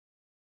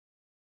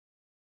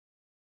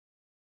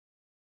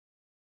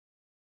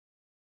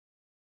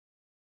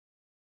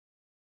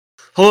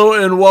Hello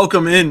and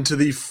welcome in to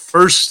the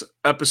first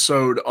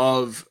episode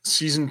of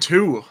season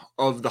 2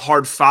 of the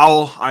Hard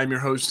Fowl. I'm your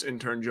host,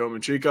 intern Joe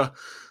Machica.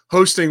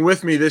 Hosting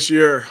with me this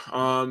year,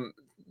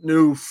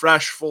 new,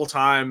 fresh, full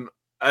time,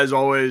 as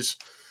always,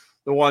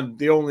 the one,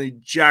 the only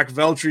Jack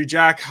Veltri.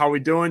 Jack, how we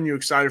doing? You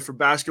excited for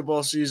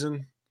basketball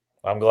season?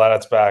 I'm glad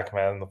it's back,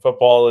 man. The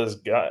football is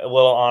a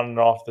little on and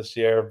off this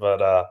year,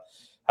 but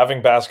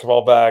having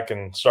basketball back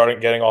and starting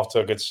getting off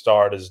to a good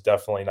start is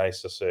definitely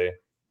nice to see.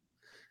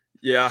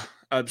 Yeah,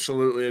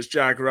 absolutely. As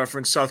Jack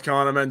referenced, South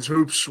Carolina men's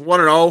hoops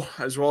 1-0,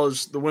 as well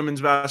as the women's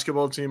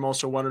basketball team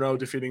also 1-0,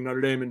 defeating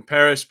Notre Dame in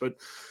Paris. But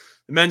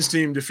the men's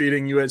team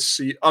defeating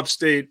USC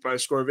Upstate by a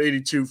score of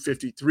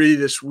 82-53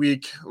 this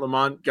week.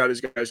 Lamont got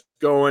his guys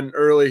going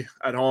early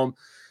at home.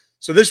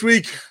 So this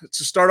week,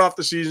 to start off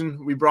the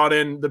season, we brought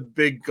in the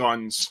big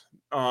guns.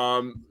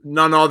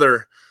 None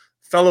other,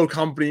 fellow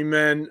company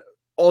men,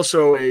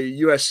 also a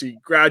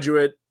USC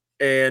graduate,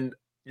 and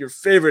your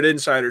favorite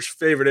insider's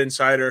favorite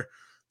insider,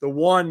 the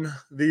one,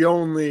 the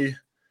only,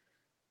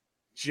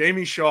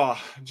 Jamie Shaw.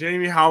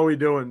 Jamie, how are we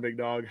doing, big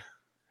dog?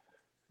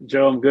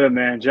 Joe, I'm good,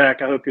 man.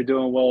 Jack, I hope you're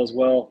doing well as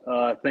well.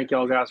 Thank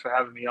y'all guys for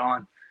having me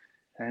on.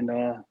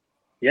 And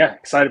yeah,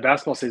 excited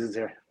basketball season's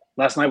here.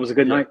 Last night was a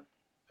good night.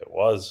 It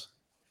was.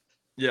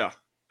 Yeah,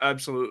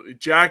 absolutely.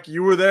 Jack,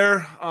 you were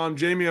there.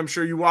 Jamie, I'm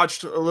sure you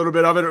watched a little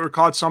bit of it or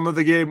caught some of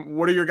the game.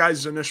 What are your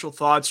guys' initial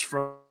thoughts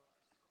from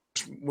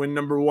win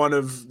number 1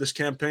 of this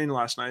campaign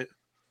last night?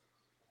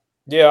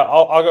 Yeah,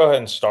 I'll go ahead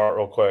and start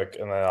real quick,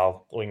 and then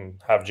we can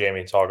have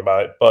Jamie talk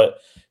about it. But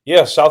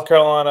yeah, South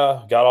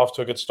Carolina got off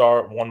to a good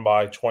start, won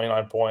by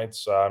 29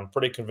 points,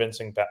 pretty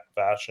convincing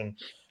fashion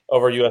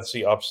over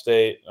USC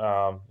Upstate.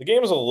 The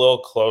game was a little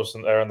close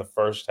in there in the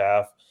first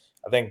half.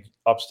 I think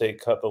Upstate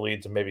cut the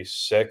lead to maybe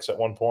 6 at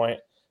one point,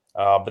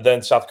 but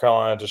then South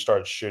Carolina just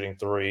started shooting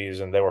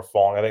threes, and they were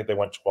falling. I think they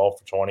went 12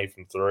 for 20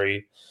 from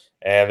three,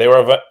 and they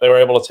were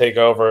able to take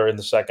over in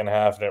the second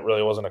half, and it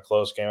really wasn't a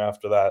close game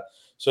after that.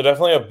 So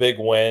definitely a big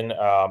win.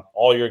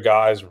 All your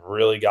guys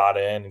really got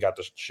in and got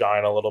to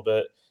shine a little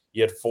bit.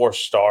 You had 4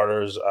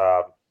 starters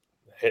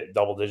hit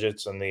double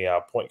digits in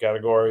the point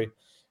category.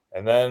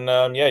 And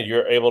then,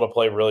 you're able to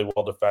play really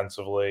well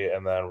defensively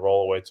and then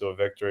roll away to a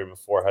victory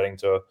before heading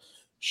to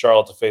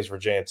Charlotte to face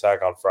Virginia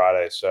Tech on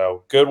Friday.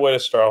 So good way to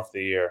start off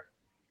the year.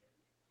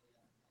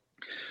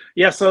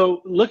 Yeah,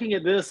 so looking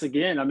at this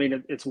again, I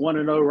mean, it's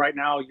 1-0 right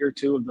now, year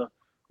 2 of the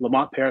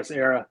Lamont Paris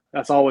era.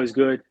 That's always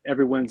good.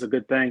 Every win's a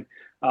good thing.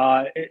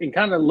 And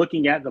kind of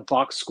looking at the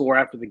box score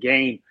after the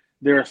game,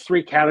 there are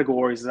 3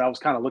 categories that I was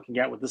kind of looking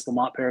at with this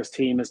Lamont Paris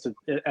team as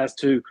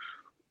to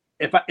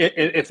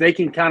if they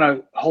can kind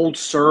of hold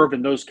serve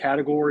in those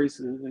categories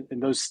in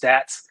those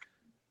stats,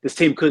 this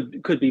team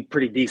could be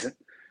pretty decent.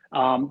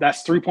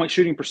 That's 3-point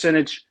shooting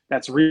percentage,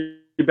 that's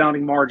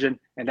rebounding margin,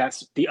 and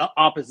that's the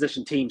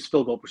opposition team's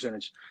field goal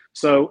percentage.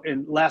 So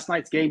in last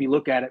night's game, you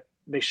look at it,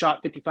 they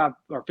shot 55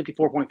 or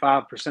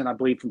 54.5%, I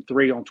believe, from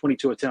 3 on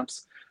 22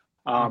 attempts.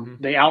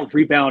 They out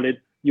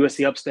rebounded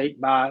USC Upstate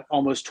by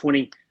almost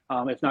 20,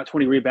 if not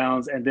 20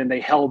 rebounds, and then they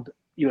held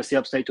USC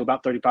Upstate to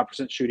about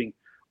 35% shooting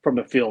from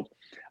the field.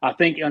 I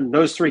think in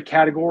those 3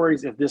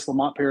 categories, if this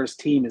Lamont Paris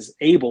team is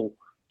able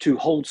to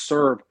hold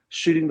serve,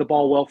 shooting the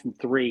ball well from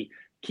 3,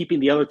 keeping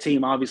the other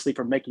team obviously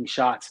from making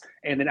shots,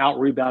 and then out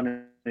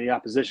rebounding the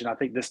opposition, I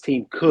think this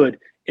team could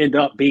end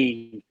up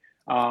being,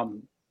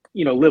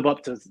 live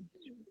up to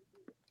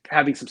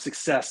having some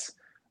success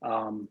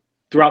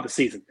throughout the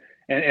season.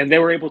 And they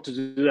were able to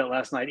do that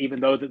last night,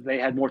 even though that they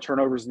had more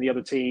turnovers than the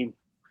other team.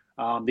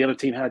 The other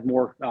team had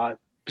more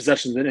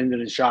possessions and ended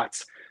in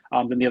shots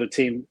than the other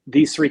team.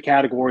 These 3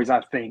 categories,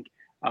 I think,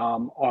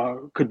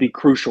 could be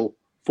crucial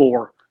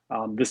for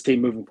this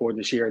team moving forward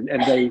this year.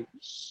 And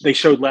they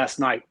showed last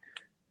night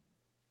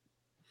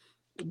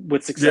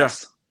with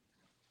success.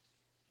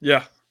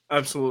 Yeah,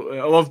 absolutely.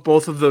 I love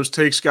both of those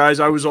takes, guys.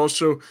 I was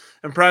also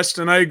impressed,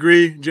 and I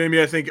agree,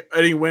 Jamie. I think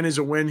any win is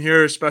a win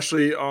here,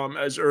 especially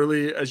as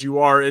early as you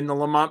are in the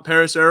Lamont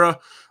Paris era.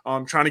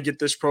 Trying to get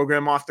this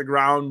program off the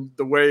ground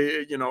the way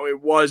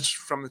it was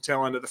from the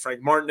tail end of the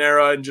Frank Martin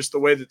era, and just the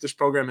way that this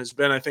program has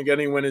been. I think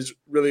any win is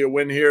really a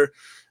win here.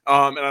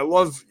 And I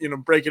love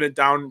breaking it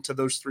down to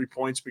those 3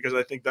 points, because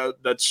I think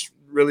that's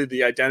really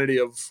the identity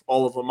of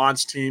all of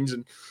Lamont's teams.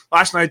 And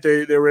last night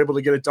they were able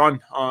to get it done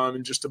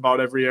in just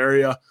about every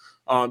area.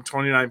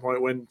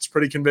 29-point win. It's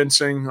pretty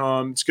convincing.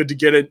 It's good to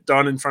get it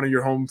done in front of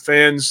your home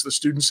fans. The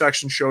student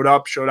section showed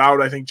out.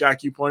 I think,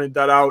 Jack, you pointed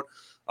that out.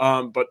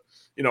 But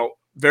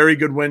very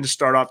good win to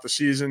start off the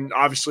season.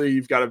 Obviously,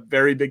 you've got a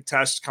very big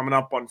test coming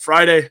up on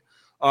Friday,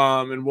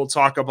 and we'll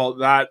talk about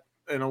that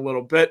in a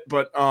little bit.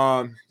 But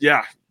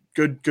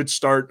good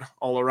start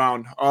all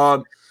around.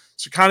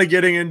 So kind of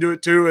getting into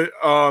it too.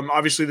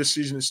 Obviously, the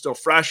season is still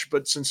fresh,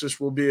 but since this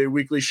will be a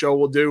weekly show,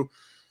 we'll do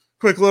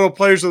quick little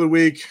players of the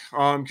week,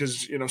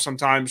 because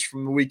sometimes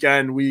from the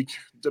week,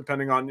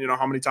 depending on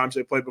how many times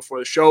they played before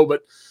the show.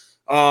 But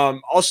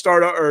I'll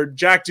start. Or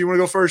Jack, do you want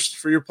to go first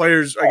for your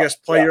players? I guess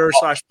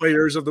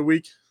players of the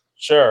week.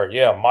 Sure.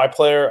 Yeah, my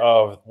player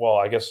of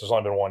I guess there's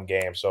only been one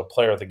game, so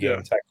player of the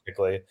game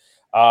technically.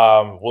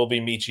 will be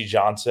Michi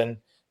Johnson.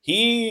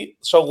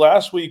 So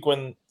last week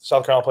when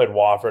South Carolina played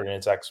Wofford in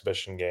its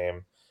exhibition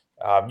game,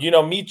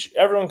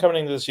 everyone coming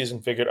into the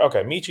season figured,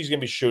 okay, Michi's going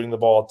to be shooting the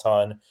ball a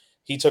ton.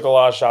 He took a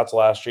lot of shots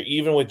last year,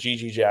 even with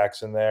Gigi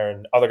Jackson there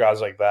and other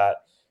guys like that.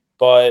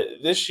 But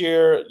this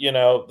year,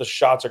 the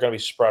shots are going to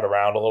be spread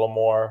around a little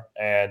more.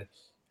 And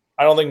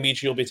I don't think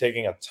Michi will be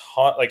taking a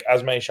ton, like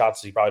as many shots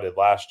as he probably did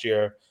last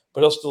year,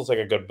 but he'll still take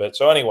a good bit.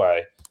 So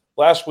anyway,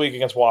 last week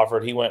against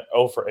Wofford, he went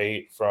 0 for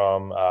 8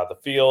 from the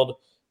field.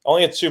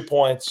 Only had 2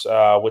 points,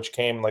 which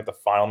came in like the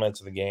final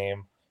minutes of the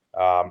game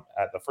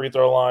at the free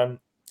throw line.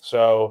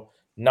 So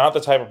not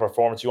the type of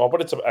performance you want,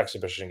 but it's an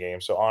exhibition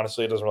game. So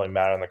honestly, it doesn't really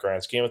matter in the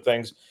grand scheme of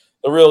things.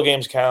 The real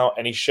games count,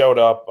 and he showed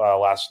up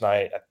last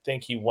night. I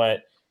think he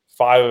went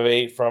 5 of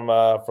 8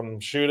 from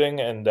shooting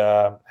and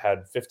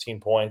had 15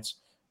 points,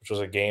 which was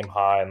a game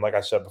high. And like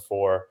I said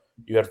before,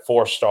 you had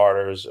 4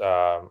 starters,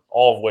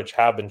 all of which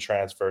have been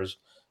transfers,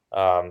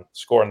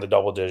 scoring the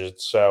double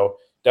digits. So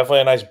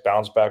definitely a nice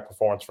bounce back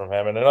performance from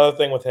him. And another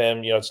thing with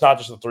him, it's not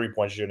just the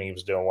 3-point shooting he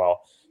was doing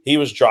well. He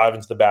was driving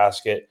to the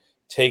basket,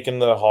 taking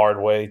the hard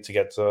way to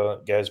get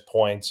his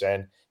points,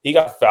 and he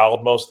got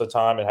fouled most of the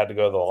time and had to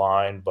go to the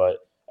line. But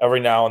every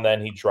now and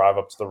then he'd drive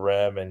up to the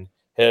rim and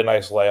hit a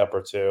nice layup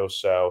or two.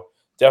 So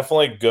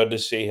definitely good to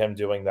see him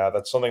doing that.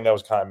 That's something that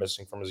was kind of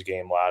missing from his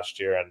game last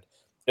year, and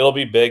it'll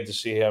be big to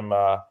see him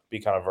be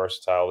kind of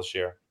versatile this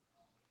year.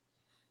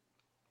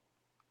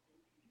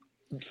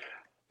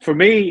 For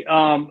me,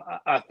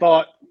 I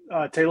thought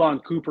Talon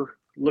Cooper,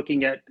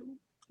 looking at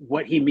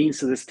what he means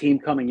to this team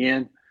coming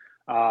in,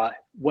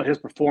 what his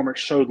performance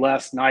showed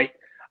last night,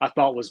 I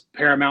thought was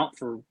paramount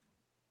for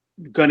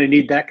going to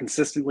need that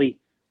consistently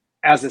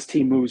as this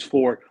team moves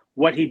forward.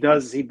 What he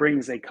does is he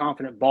brings a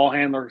confident ball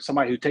handler,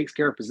 somebody who takes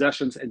care of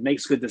possessions and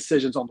makes good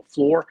decisions on the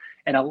floor,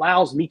 and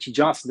allows Michi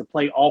Johnson to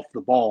play off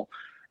the ball.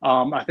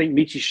 I think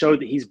Michi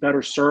showed that he's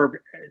better served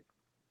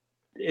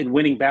in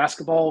winning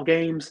basketball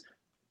games,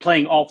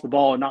 playing off the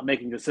ball and not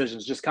making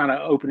decisions, just kind of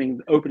opening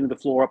the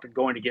floor up and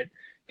going to get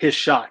his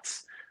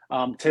shots.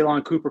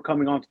 Talon Cooper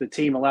coming onto the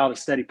team allowed a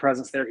steady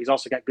presence there. He's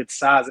also got good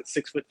size at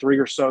 6'3"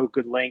 or so,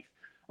 good length.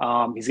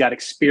 He's got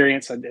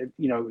experience, and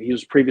he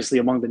was previously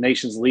among the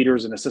nation's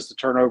leaders in assist to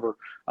turnover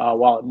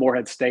while at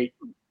Morehead State.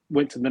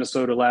 Went to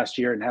Minnesota last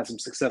year and had some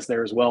success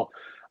there as well.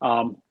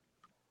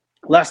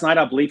 Last night,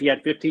 I believe he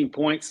had 15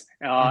 points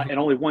and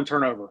only 1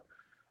 turnover.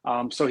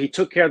 So he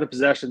took care of the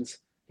possessions.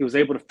 He was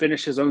able to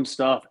finish his own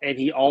stuff, and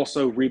he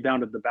also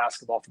rebounded the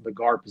basketball from the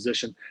guard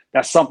position.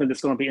 That's something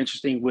that's going to be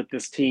interesting with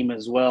this team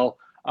as well.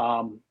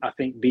 I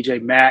think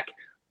BJ Mack,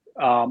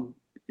 5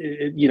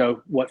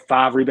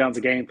 rebounds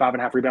a game,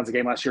 5.5 rebounds a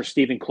game last year.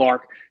 Stephen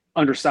Clark,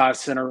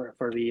 undersized center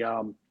for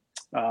the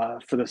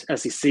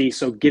SEC.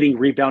 So getting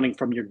rebounding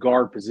from your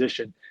guard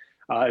position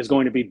is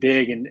going to be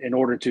big in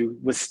order to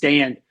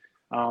withstand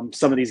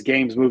some of these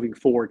games moving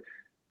forward.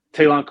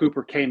 Talon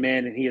Cooper came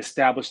in and he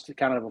established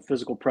kind of a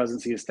physical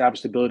presence. He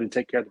established the ability to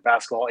take care of the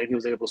basketball, and he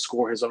was able to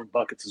score his own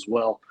buckets as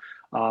well.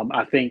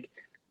 I think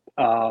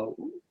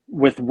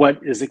with what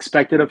is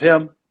expected of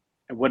him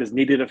and what is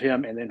needed of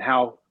him, and then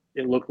how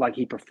it looked like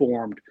he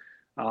performed,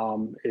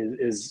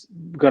 is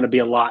going to be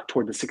a lot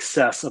toward the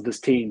success of this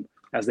team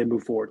as they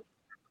move forward.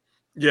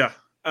 Yeah,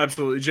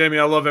 absolutely. Jamie,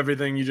 I love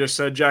everything you just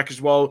said. Jack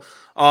as well.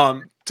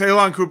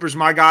 Talon Cooper's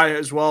my guy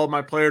as well,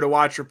 my player to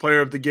watch, or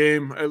player of the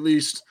game at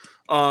least.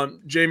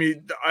 Jamie,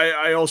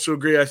 I also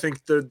agree. I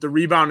think the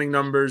rebounding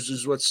numbers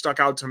is what stuck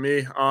out to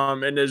me.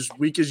 And as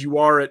weak as you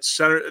are at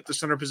the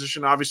center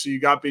position, obviously you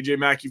got BJ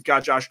Mack, you've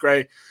got Josh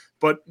Gray,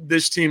 but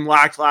this team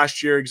lacked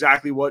last year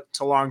exactly what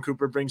Talon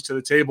Cooper brings to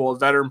the table: a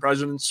veteran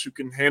presence who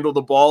can handle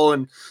the ball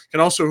and can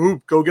also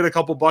hoop, go get a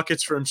couple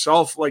buckets for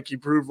himself, like he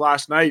proved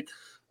last night.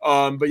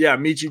 But yeah,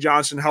 Michi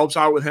Johnson helps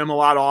out with him a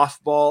lot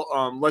off ball,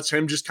 lets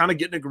him just kind of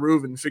get in a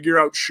groove and figure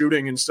out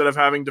shooting instead of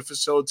having to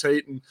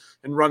facilitate and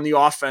run the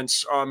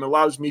offense.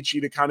 Allows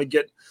Michi to kind of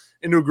get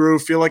into a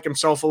groove, feel like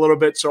himself a little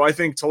bit. So I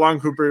think Talon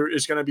Cooper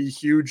is going to be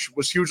huge,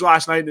 was huge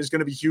last night, and is going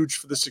to be huge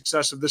for the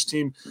success of this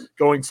team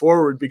going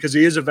forward, because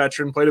he is a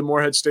veteran, played at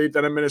Morehead State,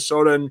 then in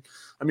Minnesota. And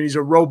I mean, he's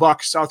a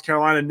Roebuck, South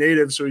Carolina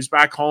native, so he's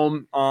back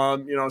home.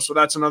 So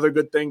that's another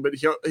good thing, but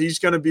he's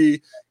going to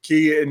be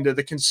key into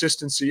the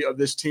consistency of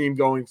this team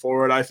going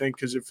forward, I think,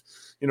 because if,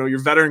 your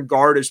veteran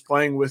guard is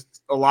playing with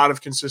a lot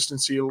of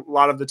consistency, a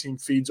lot of the team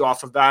feeds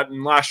off of that.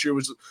 And last year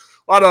was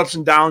a lot of ups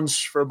and downs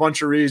for a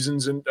bunch of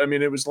reasons. And I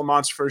mean, it was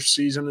Lamont's first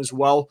season as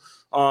well.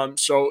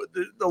 So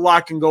a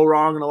lot can go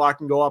wrong and a lot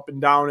can go up and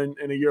down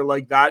in a year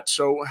like that.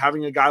 So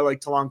having a guy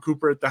like Talon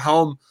Cooper at the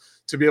helm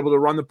to be able to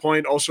run the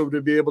point, also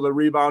to be able to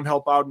rebound,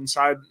 help out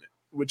inside,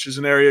 which is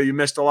an area you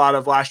missed a lot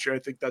of last year, I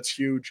think that's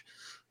huge.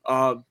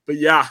 But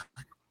yeah,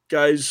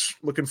 guys,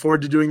 looking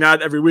forward to doing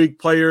that every week.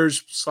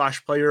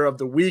 Players/player of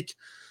the week.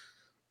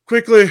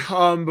 Quickly,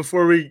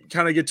 before we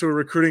kind of get to a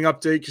recruiting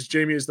update, because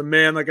Jamie is the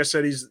man. Like I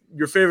said, he's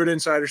your favorite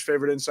insider's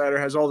favorite insider,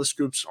 has all the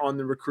scoops on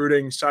the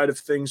recruiting side of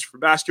things for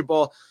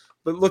basketball.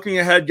 But looking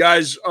ahead,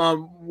 guys,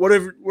 what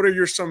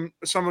are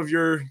some of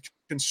your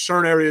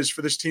concern areas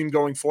for this team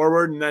going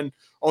forward? And then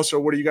also,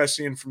 what are you guys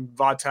seeing from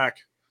Vatek?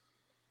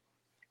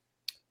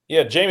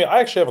 Yeah, Jamie, I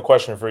actually have a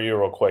question for you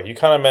real quick. You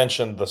kind of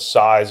mentioned the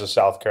size of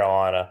South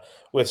Carolina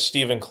with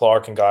Stephen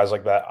Clark and guys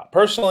like that.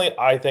 Personally,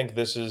 I think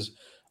this is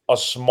a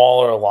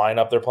smaller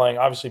lineup they're playing.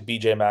 Obviously,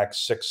 BJ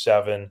Max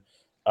 6'7",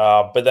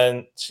 but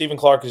then Stephen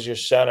Clark is your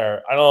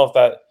center. I don't know if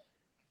that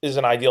is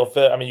an ideal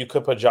fit. I mean, you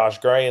could put Josh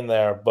Gray in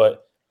there,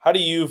 but how do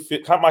you feel?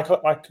 My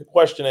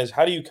question is,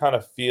 how do you kind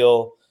of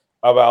feel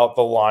about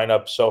the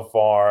lineup so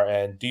far?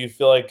 And do you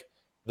feel like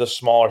the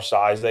smaller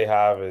size they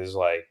have is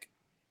like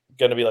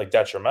going to be like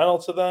detrimental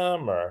to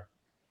them, or?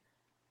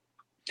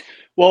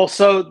 Well,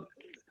 so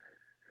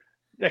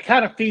that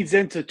kind of feeds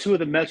into two of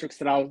the metrics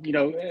that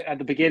at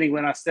the beginning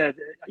when I said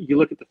you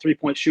look at the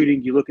 3-point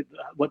shooting, you look at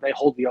what they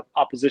hold the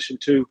opposition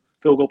to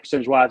field goal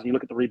percentage wise, and you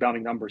look at the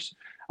rebounding numbers.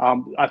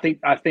 I think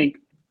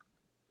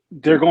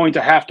they're going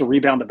to have to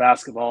rebound the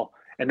basketball,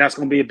 and that's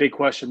going to be a big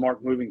question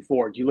mark moving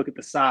forward. You look at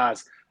the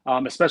size,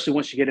 especially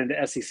once you get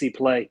into SEC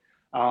play.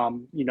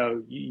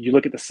 You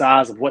look at the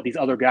size of what these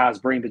other guys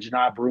bring, the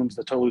Janai Brooms,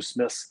 the Tolu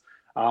Smiths,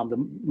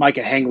 the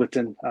Micah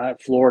Hangleton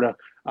at Florida.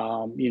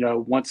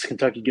 Once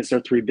Kentucky gets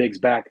their 3 bigs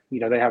back,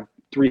 they have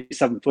 3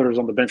 7-footers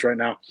on the bench right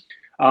now.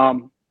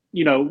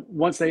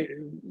 Once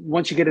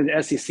you get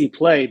into SEC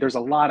play, there's a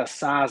lot of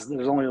size.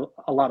 There's only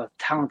a lot of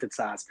talented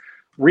size.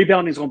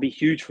 Rebounding is going to be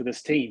huge for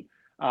this team.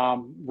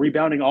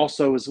 Rebounding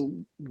also is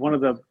one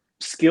of the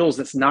skills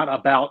that's not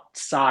about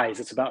size.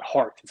 It's about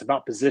heart. It's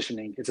about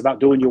positioning. It's about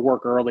doing your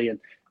work early and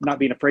not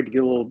being afraid to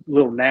get a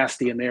little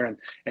nasty in there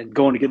and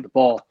going to get the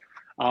ball.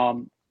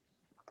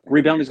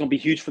 Rebounding is going to be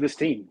huge for this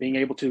team, being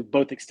able to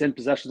both extend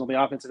possessions on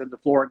the offensive end of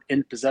the floor and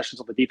end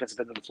possessions on the defensive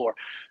end of the floor.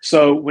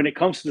 So when it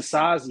comes to the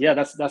size, yeah,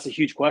 that's a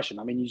huge question.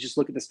 I mean, you just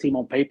look at this team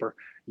on paper,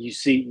 you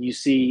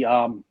see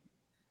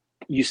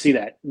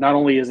that not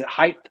only is it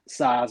height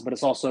size, but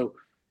it's also,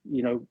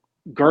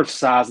 girth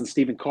size and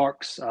Stephen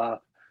Clark's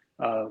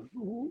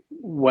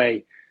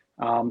way.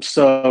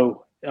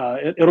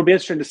 It'll be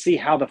interesting to see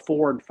how the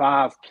 4 and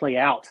 5 play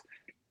out.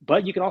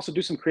 But you can also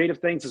do some creative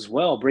things as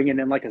well, bringing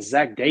in like a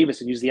Zach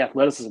Davis and use the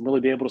athleticism, really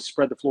be able to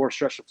spread the floor,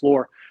 stretch the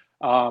floor,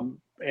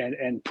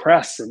 and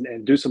press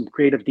and do some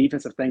creative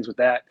defensive things with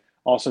that.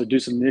 Also do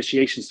some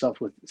initiation stuff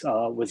with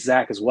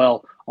Zach as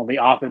well on the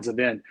offensive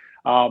end.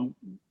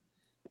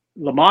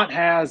 Lamont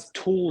has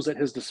tools at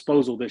his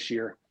disposal this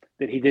year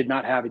that he did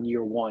not have in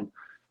year one.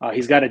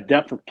 He's got a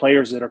depth of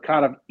players that are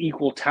kind of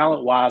equal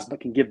talent-wise but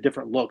can give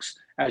different looks.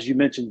 As you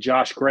mentioned,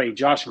 Josh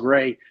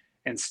Gray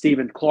and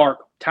Stephen Clark,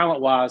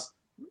 talent-wise,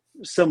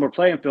 similar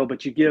playing field,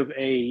 but you give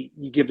a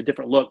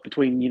different look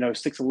between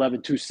 6'11",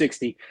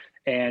 260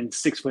 and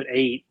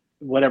 6'8",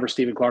 whatever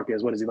Stephen Clark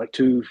is. What is he, like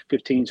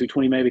 215,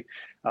 220 maybe,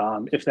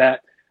 if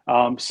that.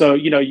 So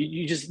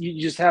you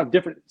just have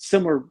different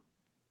similar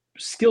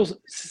skills,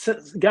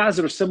 guys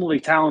that are similarly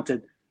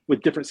talented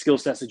with different skill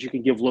sets that you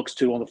can give looks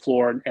to on the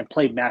floor and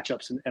play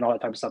matchups and all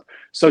that type of stuff.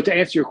 So to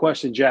answer your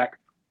question, Jack,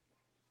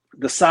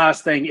 the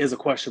size thing is a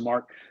question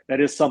mark. That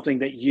is something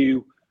that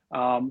you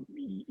come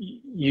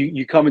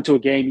into a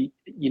game,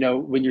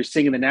 when you're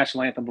singing the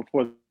national anthem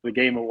before the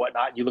game or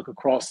whatnot, you look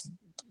across,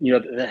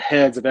 the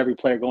heads of every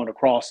player going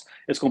across,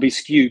 it's going to be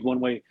skewed one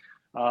way,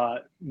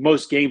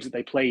 most games that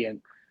they play in.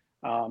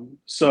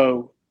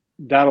 So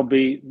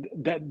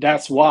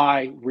that's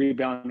why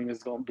rebounding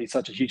is going to be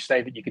such a huge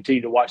thing that you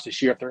continue to watch this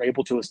year. If they're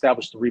able to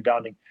establish the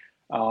rebounding,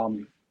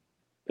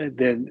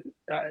 then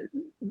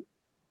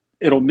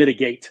it'll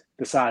mitigate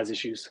the size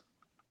issues.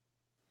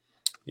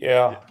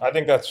 Yeah, I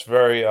think that's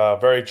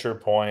very true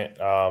point.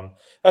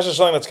 That's just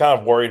something that's kind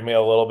of worried me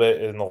a little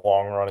bit in the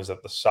long run is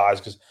that the size,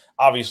 because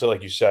obviously,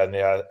 like you said, in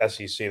the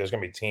SEC, there's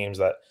going to be teams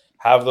that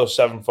have those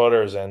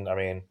 7-footers, and I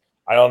mean,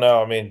 I don't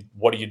know. I mean,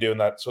 what do you do in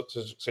that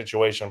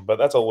situation? But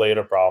that's a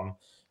later problem.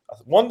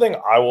 One thing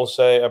I will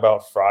say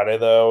about Friday,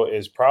 though,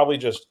 is probably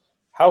just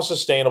how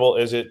sustainable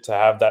is it to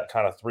have that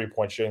kind of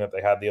 3-point shooting that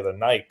they had the other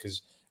night?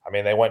 Because I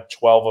mean, they went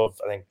 12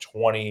 of I think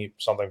 20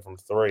 something from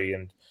 3,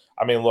 and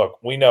I mean, look,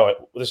 we know it.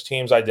 This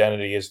team's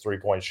identity is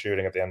 3-point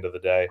shooting at the end of the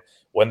day.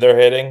 When they're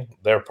hitting,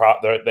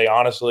 they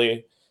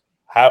honestly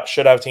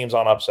should have teams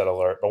on upset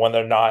alert. But when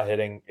they're not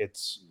hitting,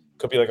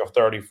 could be like a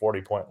 30,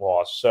 40-point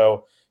loss.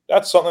 So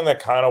that's something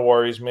that kind of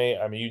worries me.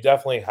 I mean, you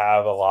definitely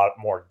have a lot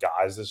more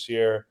guys this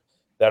year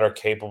that are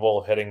capable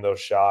of hitting those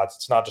shots.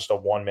 It's not just a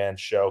one-man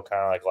show,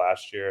 kind of like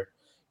last year.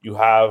 You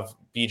have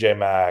BJ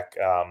Mack,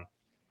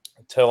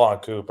 Tillon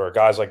Cooper,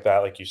 guys like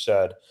that, like you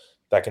said,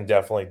 that can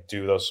definitely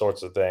do those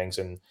sorts of things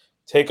and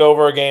take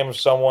over a game if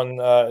someone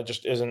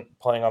just isn't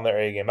playing on their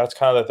A game. That's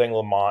kind of the thing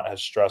Lamont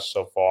has stressed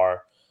so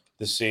far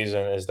this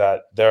season is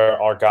that there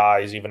are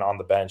guys even on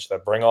the bench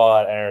that bring a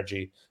lot of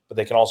energy, but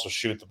they can also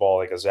shoot the ball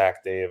like a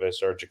Zach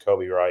Davis or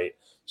Jacoby Wright.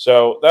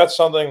 So that's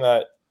something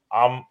that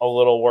I'm a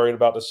little worried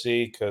about to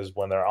see because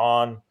when they're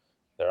on,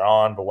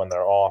 but when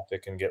they're off,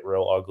 it can get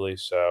real ugly.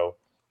 So,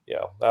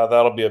 yeah,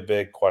 that'll be a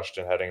big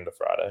question heading into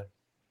Friday.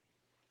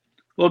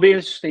 Well, it'll be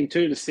interesting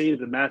too to see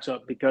the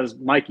matchup because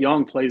Mike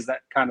Young plays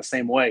that kind of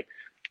same way.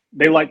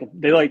 They like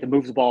to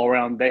move the ball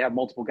around. They have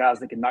multiple guys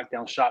that can knock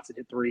down shots and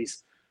hit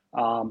threes.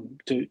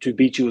 to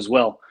beat you as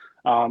well.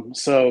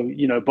 So,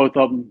 both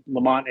of them,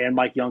 Lamont and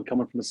Mike Young,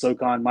 coming from the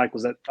SoCon. Mike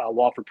was at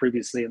Wofford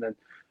previously, and then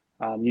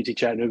UT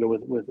Chattanooga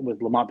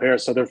with Lamont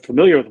Paris. So they're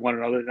familiar with one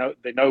another.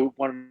 They know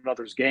one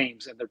another's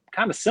games, and they're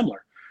kind of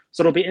similar.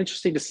 So it'll be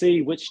interesting to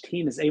see which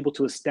team is able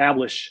to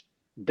establish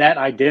that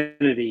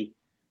identity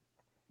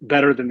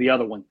better than the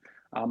other one.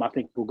 I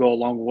think will go a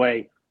long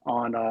way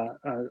on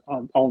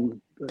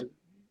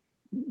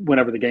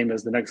whenever the game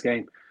is, the next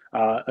game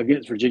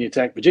against Virginia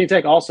Tech. Virginia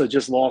Tech also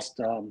just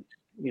lost,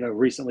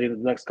 recently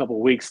in the last couple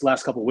of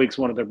weeks,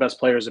 one of their best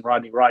players in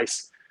Rodney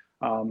Rice.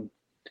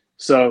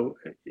 So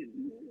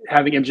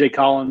having MJ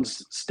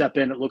Collins step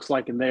in, it looks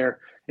like in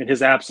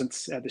his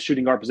absence at the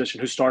shooting guard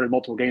position, who started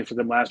multiple games for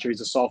them last year.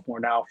 He's a sophomore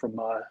now from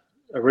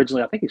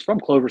originally, I think he's from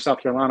Clover, South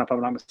Carolina, if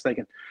I'm not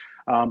mistaken.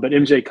 But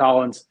MJ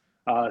Collins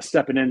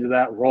stepping into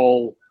that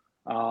role,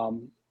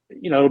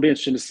 it'll be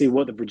interesting to see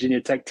what the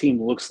Virginia Tech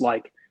team looks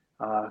like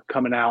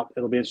coming out.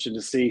 It'll be interesting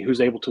to see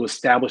who's able to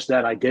establish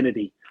that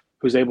identity,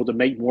 who's able to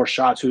make more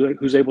shots,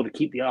 who's able to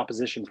keep the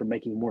opposition from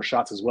making more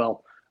shots as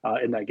well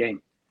in that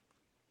game.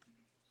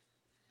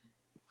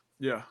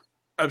 Yeah,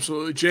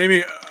 absolutely.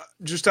 Jamie,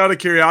 just out of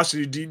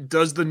curiosity,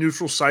 does the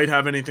neutral site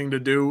have anything to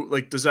do?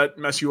 Like, does that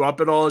mess you up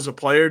at all as a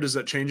player? Does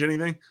that change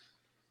anything?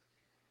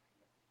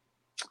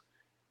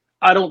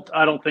 I don't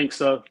think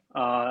so.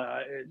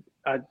 I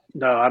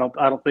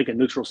don't think a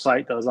neutral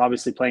site does.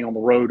 Obviously, playing on the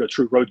road, a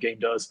true road game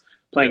does.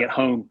 Playing at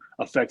home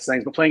affects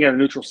things, but playing at a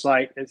neutral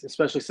site,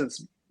 especially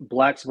since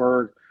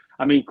Blacksburg,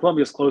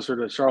 Columbia's closer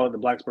to Charlotte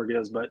than Blacksburg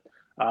is, but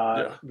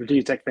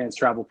Virginia Tech fans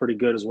travel pretty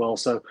good as well.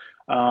 So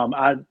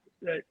I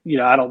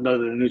don't know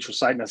that a neutral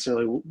site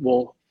necessarily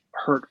will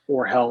hurt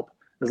or help,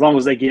 as long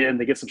as they get in,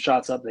 they get some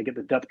shots up, they get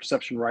the depth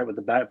perception right with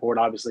the backboard,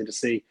 obviously, to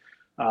see,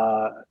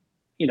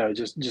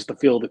 just the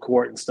feel of the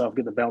court and stuff,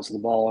 get the bounce of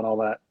the ball and all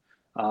that.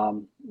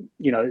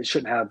 It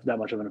shouldn't have that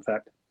much of an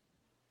effect.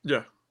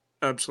 Yeah,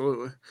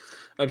 absolutely.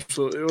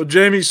 Absolutely. Well,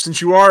 Jamie, since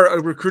you are a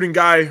recruiting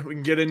guy, we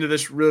can get into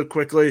this really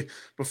quickly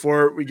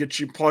before we get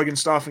you plugging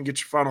stuff and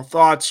get your final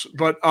thoughts.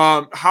 But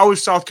how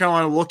is South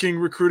Carolina looking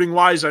recruiting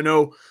wise? I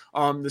know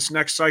this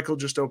next cycle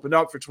just opened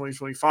up for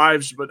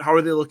 2025s, but how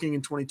are they looking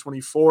in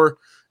 2024?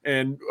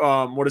 And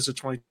what does the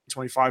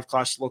 2025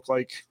 class look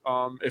like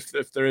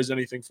if there is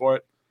anything for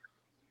it?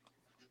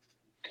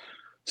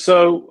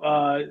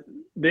 So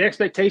the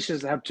expectation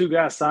is to have two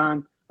guys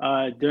sign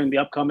during the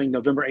upcoming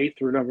November 8th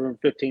through November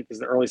 15th is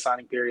the early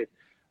signing period.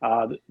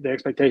 The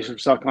expectation for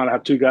South Carolina to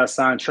have two guys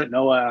sign: Trent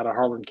Noah out of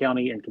Harlan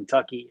County in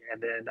Kentucky,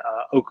 and then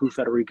Oku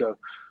Federico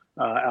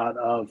out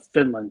of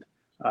Finland,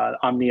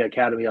 Omnia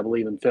Academy, I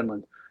believe, in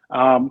Finland.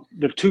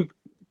 They're two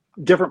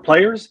different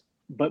players,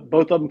 but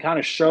both of them kind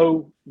of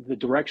show the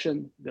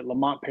direction that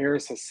Lamont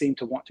Paris has seemed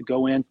to want to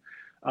go in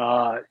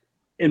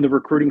the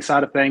recruiting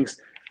side of things.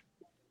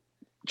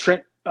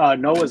 Trent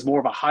Noah is more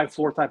of a high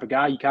floor type of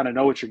guy. You kind of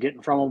know what you're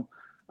getting from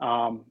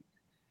him.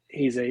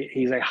 He's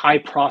a high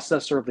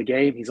processor of the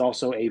game. He's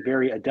also a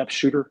very adept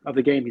shooter of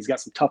the game. He's got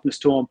some toughness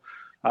to him.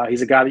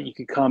 He's a guy that you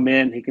can come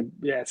in. He can,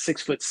 at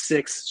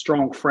 6'6",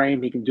 strong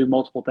frame. He can do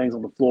multiple things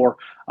on the floor,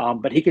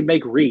 but he can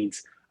make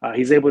reads.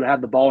 He's able to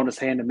have the ball in his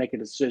hand and make a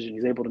decision.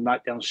 He's able to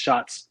knock down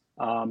shots,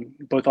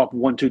 both off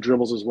 1-2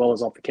 dribbles as well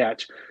as off the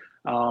catch.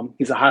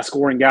 He's a high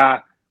scoring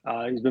guy.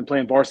 He's been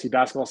playing varsity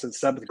basketball since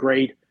 7th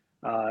grade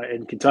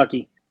in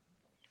Kentucky.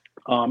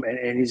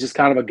 And he's just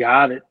kind of a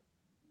guy that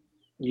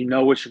you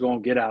know what you're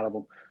going to get out of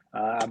him.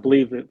 I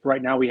believe that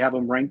right now we have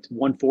him ranked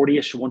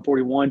 140-ish,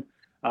 141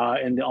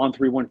 in the on-3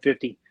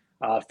 150.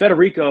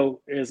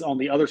 Federico is on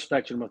the other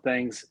spectrum of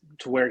things,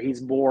 to where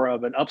he's more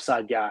of an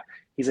upside guy.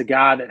 He's a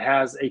guy that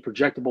has a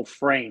projectable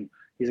frame.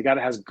 He's a guy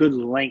that has good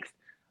length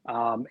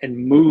and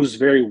moves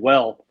very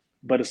well,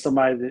 but is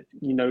somebody that,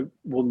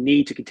 will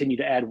need to continue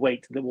to add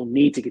weight, that will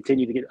need to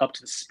continue to get up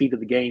to the speed of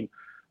the game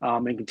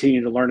and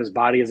continue to learn his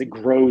body as it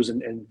grows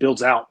and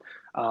builds out.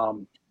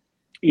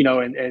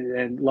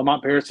 And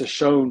Lamont Paris has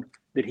shown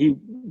that he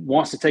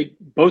wants to take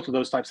both of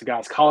those types of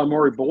guys. Colin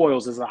Murray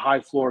Boyles is a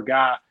high floor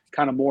guy,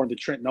 kind of more in the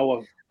Trent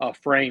Noah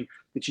frame,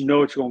 that you know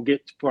what you're going to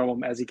get from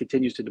him as he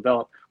continues to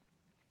develop.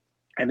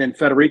 And then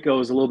Federico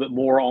is a little bit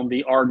more on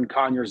the Arden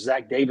Conyers,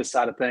 Zach Davis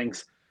side of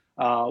things,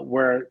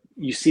 where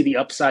you see the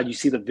upside, you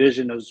see the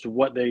vision as to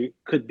what they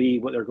could be,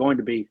 what they're going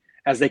to be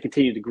as they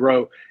continue to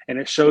grow. And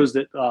it shows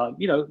that,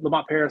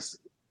 Lamont Paris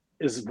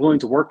is willing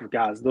to work with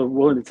guys. They're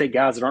willing to take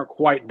guys that aren't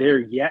quite there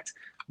yet,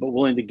 but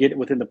willing to get it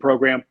within the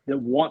program, that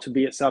want to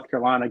be at South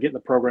Carolina, get in the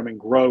program and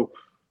grow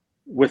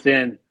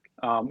within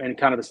and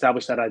kind of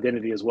establish that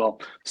identity as well.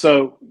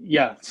 So,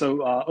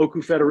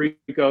 Oku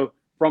Federico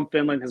from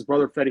Finland, his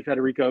brother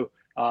Federico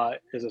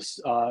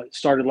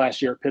started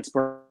last year at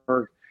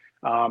Pittsburgh.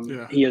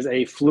 He is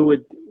a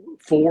fluid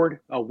forward,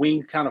 a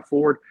wing kind of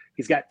forward.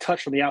 He's got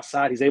touch from the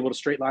outside. He's able to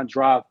straight line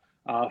drive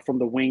from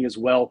the wing as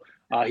well.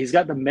 He's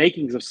got the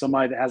makings of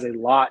somebody that has a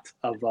lot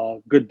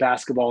of good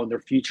basketball in their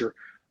future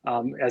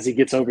as he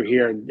gets over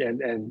here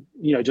and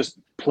just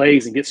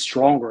plays and gets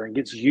stronger and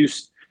gets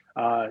used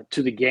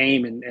to the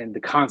game and the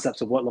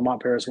concepts of what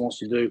Lamont Paris wants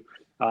to do.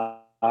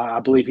 I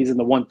believe he's in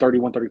the 130,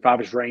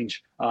 135-ish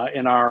range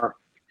in our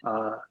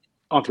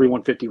on 3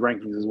 150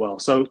 rankings as well.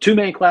 So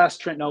two-man class,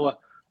 Trent Noah,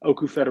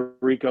 Oku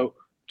Federico,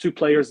 two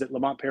players that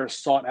Lamont Paris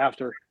sought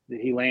after, that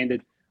he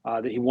landed,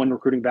 that he won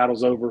recruiting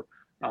battles over.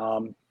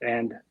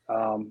 And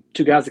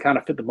two guys that kind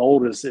of fit the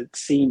mold, as it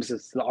seems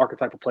as the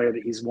archetype of player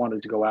that he's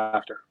wanted to go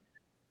after.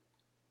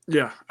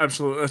 Yeah,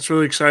 absolutely. That's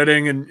really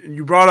exciting. And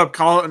you brought up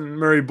Colin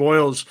Murray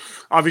Boyles.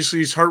 Obviously,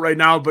 he's hurt right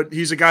now, but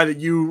he's a guy that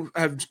you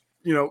have,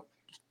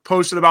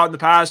 posted about in the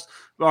past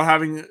about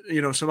having,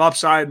 some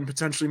upside and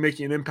potentially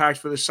making an impact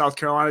for the South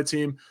Carolina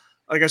team.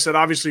 Like I said,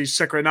 obviously he's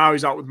sick right now.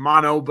 He's out with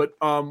mono, but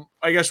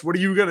I guess what are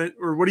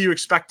you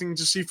expecting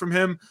to see from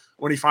him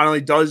when he finally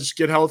does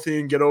get healthy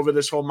and get over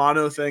this whole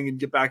mono thing and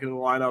get back into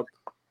the lineup?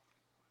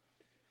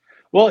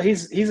 Well,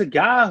 he's a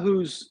guy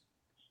who's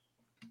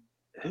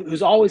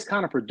always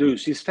kind of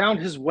produced. He's found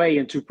his way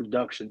into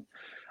production.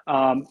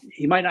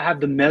 He might not have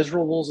the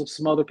measurables of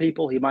some other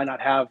people. He might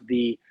not have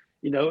the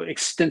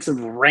extensive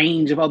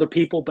range of other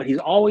people, but he's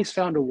always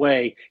found a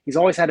way. He's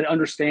always had an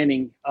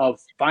understanding of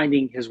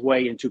finding his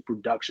way into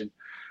production.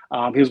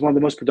 He was one of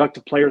the most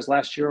productive players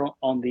last year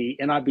on the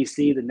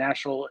NIBC, the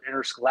National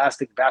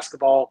Interscholastic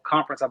Basketball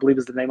Conference, I believe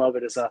is the name of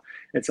it. It's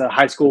a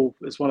high school.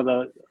 It's one of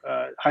the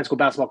high school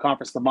basketball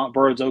conference the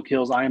Montbirds, Oak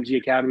Hills, IMG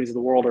academies of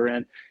the world are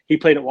in. He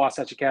played at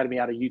Wasatch Academy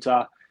out of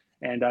Utah,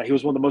 and he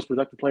was one of the most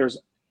productive players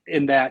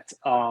in that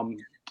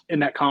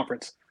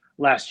conference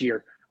last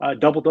year.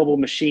 Double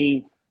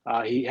machine.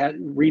 He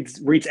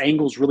reads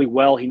angles really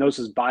well. He knows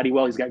his body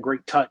well. He's got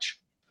great touch,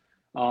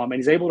 and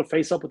he's able to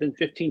face up within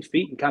 15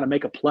 feet and kind of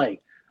make a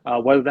play.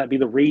 Whether that be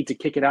the read to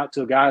kick it out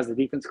to a guy as the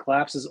defense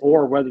collapses,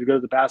 or whether to go to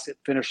the basket,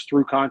 finish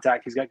through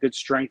contact. He's got good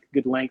strength,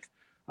 good length.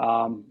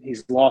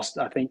 He's lost,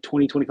 I think,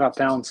 20, 25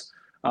 pounds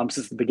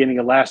since the beginning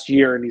of last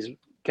year, and he's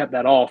kept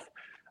that off.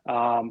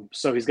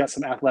 So he's got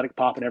some athletic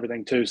pop and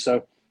everything too.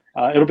 So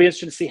it'll be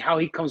interesting to see how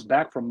he comes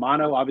back from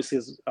mono. Obviously,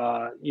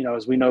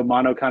 as we know,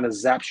 mono kind of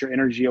zaps your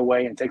energy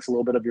away and takes a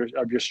little bit of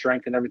your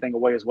strength and everything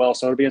away as well.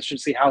 So it'll be interesting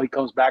to see how he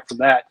comes back from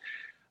that.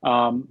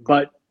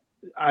 But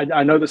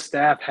I know the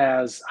staff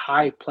has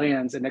high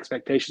plans and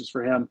expectations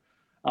for him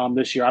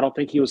this year. I don't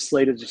think he was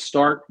slated to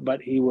start,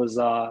 but he was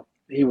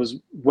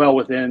well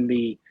within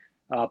the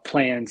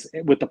plans,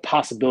 with the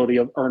possibility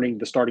of earning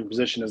the starting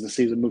position as the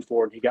season moved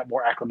forward. He got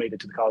more acclimated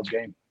to the college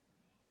game.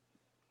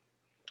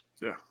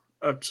 Yeah,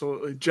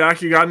 absolutely.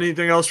 Jack, you got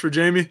anything else for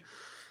Jamie?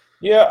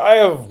 Yeah, I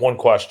have one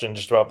question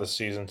just about this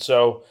season.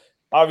 So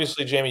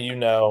obviously, Jamie,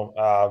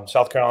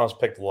 South Carolina's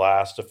picked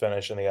last to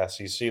finish in the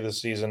SEC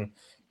this season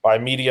by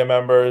media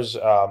members.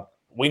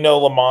 We know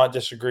Lamont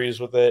disagrees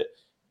with it.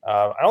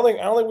 I don't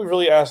think we've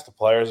really asked the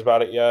players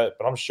about it yet,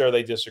 but I'm sure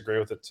they disagree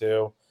with it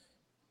too.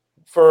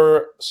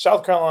 For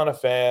South Carolina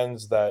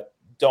fans that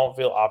don't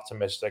feel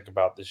optimistic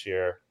about this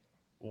year,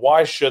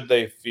 why should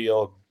they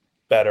feel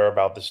better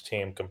about this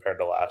team compared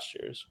to last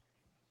year's?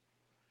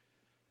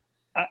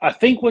 I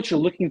think what you're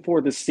looking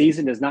for this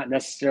season is not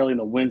necessarily in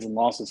the wins and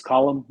losses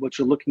column. What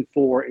you're looking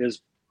for is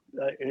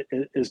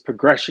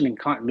progression and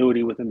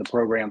continuity within the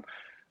program.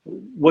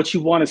 What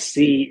you want to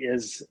see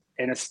is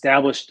an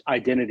established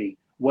identity,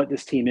 what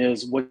this team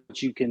is,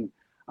 what you can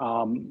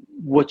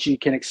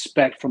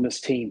expect from this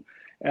team.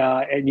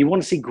 And you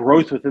want to see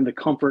growth within the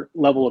comfort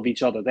level of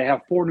each other. They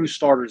have 4 new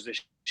starters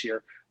this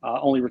year,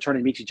 only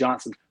returning Michi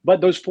Johnson. But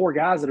those 4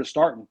 guys that are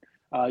starting,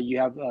 you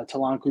have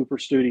Talon Cooper,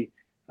 Studi,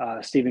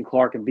 Stephen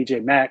Clark, and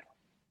BJ Mack.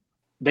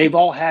 They've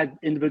all had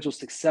individual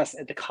success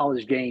at the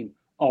college game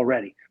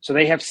already. So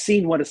they have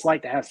seen what it's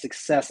like to have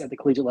success at the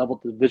collegiate level,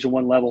 the Division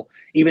I level,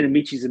 even in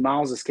Michi's and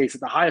Miles' case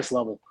at the highest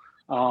level,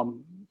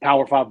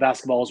 Power 5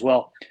 basketball as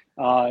well.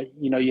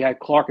 You had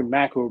Clark and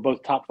Mack, who were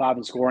both top 5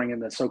 in scoring in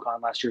the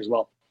SoCon last year as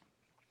well.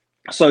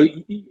 So,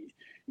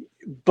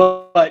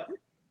 but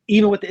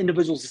even with the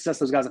individual success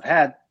those guys have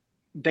had,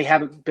 they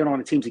haven't been on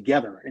a team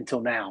together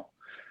until now.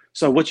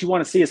 So what you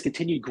want to see is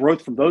continued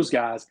growth from those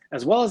guys,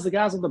 as well as the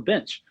guys on the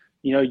bench.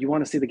 You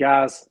want to see the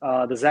guys,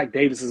 the Zach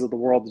Davises of the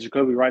world, the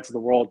Jacoby Wrights of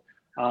the world,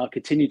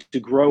 continue to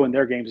grow in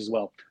their games as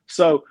well.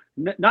 So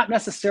not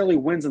necessarily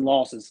wins and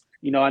losses.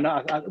 I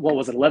know, what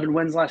was it, 11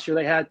 wins last year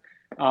they had?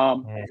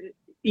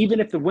 Even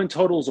if the win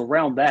total is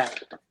around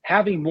that,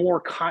 having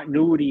more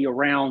continuity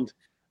around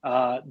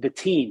the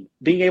team,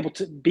 being able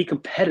to be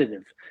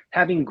competitive,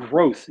 having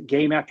growth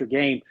game after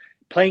game,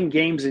 playing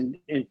games in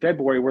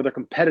February where they're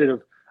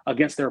competitive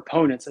against their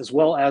opponents, as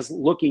well as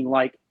looking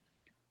like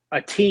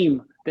a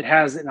team that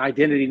has an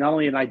identity, not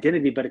only an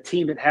identity, but a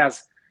team that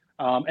has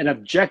an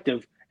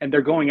objective, and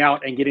they're going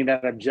out and getting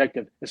that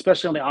objective,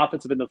 especially on the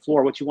offensive end of the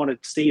floor. What you want to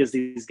see is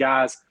these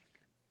guys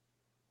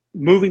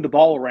moving the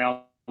ball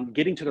around,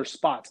 getting to their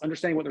spots,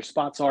 understanding what their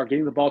spots are,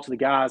 getting the ball to the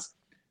guys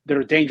that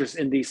are dangerous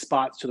in these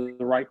spots, to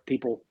the right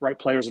people, right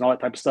players, and all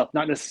that type of stuff.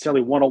 Not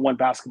necessarily one-on-one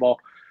basketball,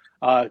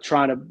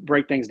 trying to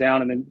break things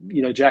down and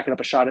then, jacking up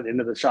a shot at the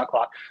end of the shot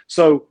clock.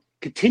 So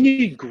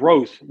continued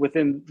growth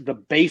within the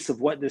base of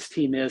what this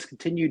team is,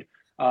 continued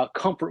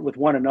comfort with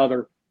one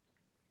another,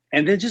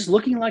 and then just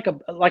looking like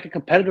a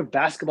competitive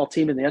basketball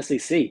team in the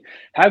SEC,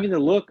 having the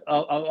look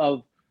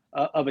of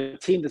of a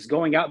team that's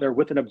going out there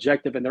with an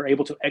objective and they're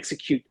able to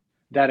execute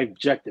that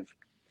objective.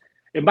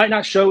 It might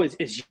not show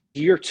as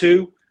year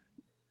two.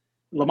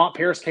 Lamont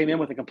Paris came in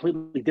with a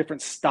completely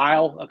different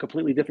style, a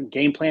completely different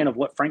game plan of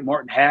what Frank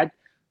Martin had.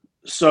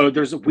 So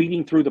there's a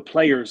weeding through the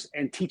players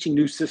and teaching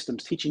new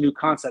systems, teaching new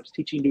concepts,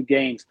 teaching new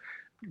games,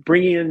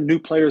 bringing in new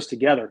players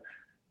together.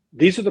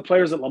 These are the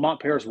players that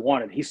Lamont Paris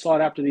wanted. He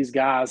sought after these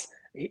guys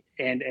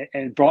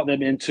and brought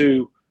them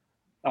into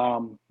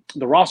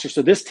the roster.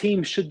 So this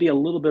team should be a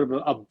little bit of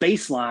a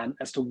baseline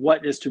as to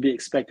what is to be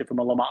expected from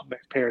a Lamont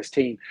Paris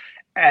team.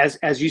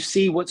 As you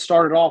see what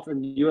started off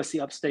in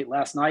USC Upstate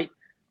last night,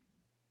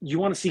 you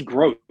want to see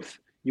growth.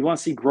 You want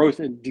to see growth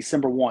in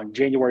December 1,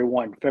 January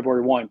 1,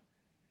 February 1,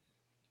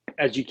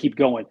 as you keep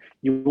going.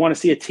 You want to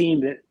see a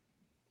team that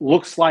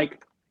looks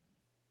like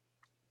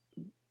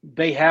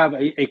they have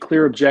a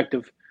clear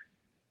objective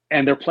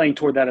and they're playing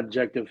toward that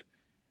objective.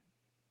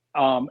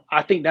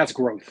 I think that's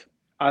growth.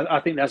 I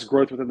think that's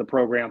growth within the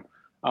program.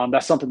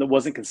 That's something that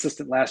wasn't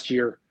consistent last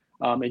year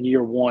in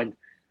year one.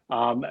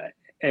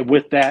 And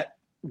with that,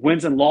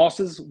 wins and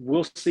losses,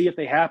 we'll see if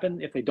they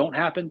happen. If they don't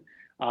happen,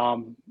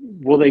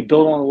 will they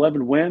build on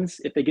 11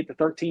 wins? If they get to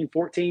 13,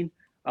 14,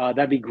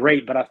 that'd be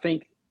great. But I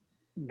think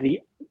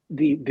the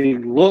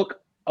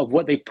look of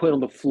what they put on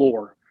the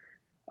floor,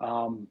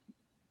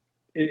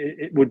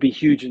 it would be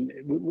huge and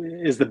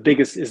is the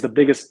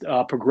biggest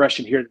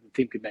progression here that the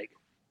team could make.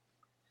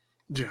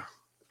 Yeah,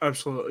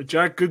 absolutely.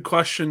 Jack, good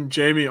question.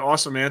 Jamie,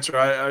 awesome answer.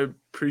 I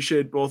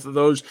appreciate both of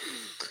those.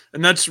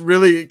 And that's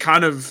really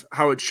kind of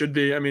how it should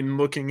be. I mean,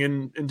 looking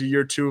into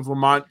year two of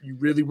Lamont, you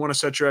really want to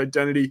set your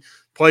identity,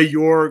 play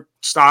your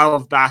style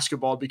of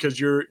basketball,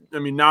 because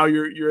now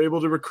you're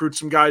able to recruit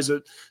some guys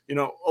that,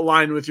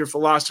 align with your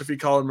philosophy.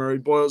 Colin Murray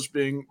Boyles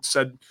being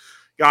said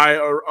guy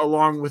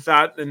along with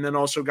that, and then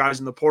also guys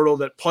in the portal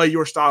that play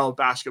your style of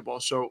basketball.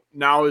 So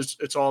now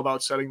it's all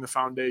about setting the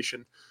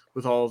foundation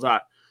with all of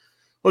that.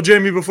 Well,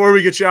 Jamie, before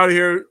we get you out of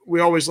here, we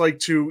always like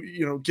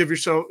to,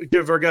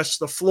 give our guests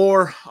the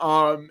floor,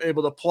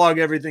 able to plug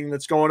everything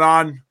that's going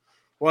on.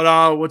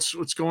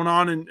 What's going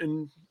on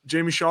in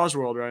Jamie Shaw's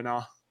world right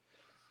now?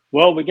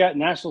 Well, we got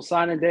National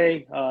Signing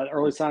Day,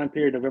 early signing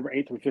period, November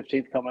 8th through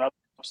 15th coming up.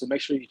 So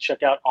make sure you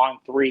check out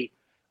On3,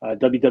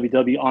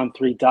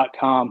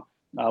 www.on3.com.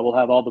 We'll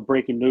have all the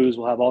breaking news.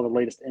 We'll have all the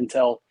latest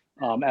intel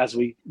as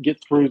we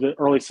get through the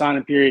early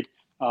signing period.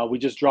 We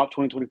just dropped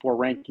 2024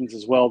 rankings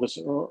as well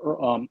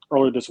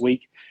earlier this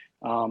week.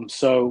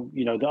 So,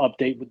 the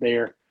update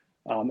there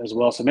as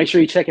well. So make sure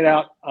you check it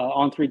out,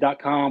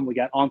 on3.com. We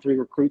got On3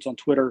 Recruits on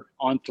Twitter,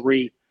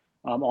 On3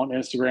 on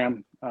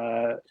Instagram.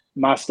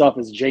 My stuff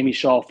is Jamie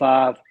Shaw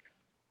 5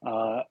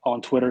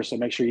 on Twitter. So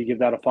make sure you give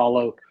that a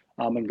follow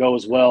and go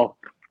as well.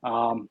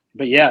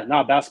 But yeah,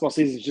 basketball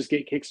season is just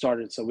getting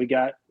kickstarted. So we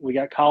got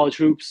college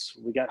hoops,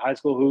 we got high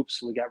school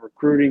hoops, we got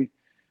recruiting.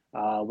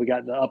 We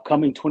got the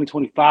upcoming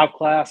 2025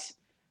 class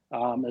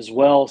as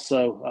well.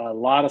 So a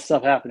lot of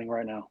stuff happening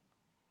right now.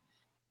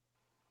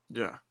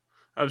 Yeah,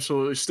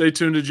 absolutely. Stay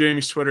tuned to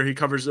Jamie's Twitter. He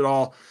covers it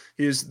all.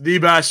 He is the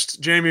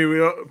best. Jamie,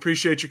 we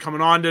appreciate you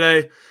coming on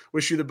today.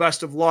 Wish you the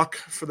best of luck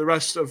for the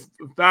rest of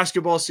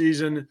basketball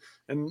season,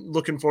 and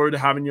looking forward to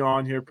having you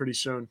on here pretty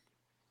soon.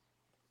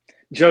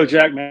 Joe,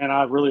 Jack, man,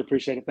 I really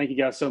appreciate it. Thank you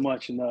guys so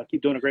much, and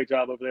keep doing a great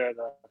job over there at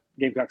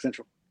Gamecock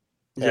Central.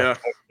 Yeah.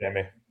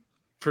 Jamie.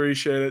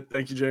 Appreciate it.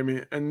 Thank you,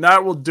 Jamie. And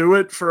that will do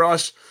it for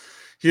us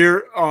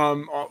here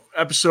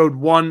episode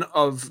 1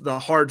 of The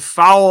Hard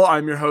Fowl.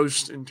 I'm your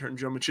host, intern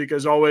Joe Machika.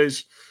 As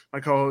always, my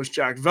co-host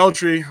Jack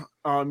Veltri.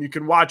 You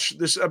can watch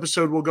this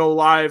episode. Will go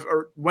live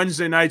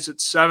Wednesday nights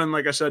at 7.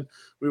 Like I said,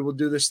 we will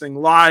do this thing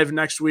live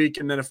next week.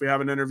 And then if we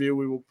have an interview,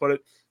 we will put it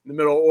in the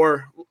middle,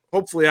 or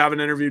hopefully have an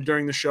interview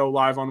during the show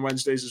live on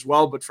Wednesdays as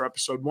well. But for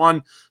episode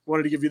 1,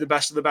 wanted to give you the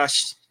best of the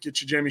best.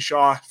 Get you Jamie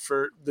Shaw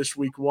for this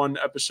week 1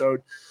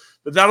 episode.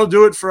 But that'll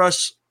do it for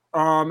us.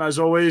 As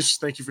always,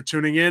 thank you for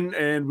tuning in,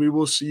 and we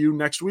will see you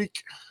next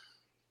week.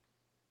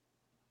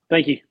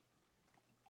 Thank you.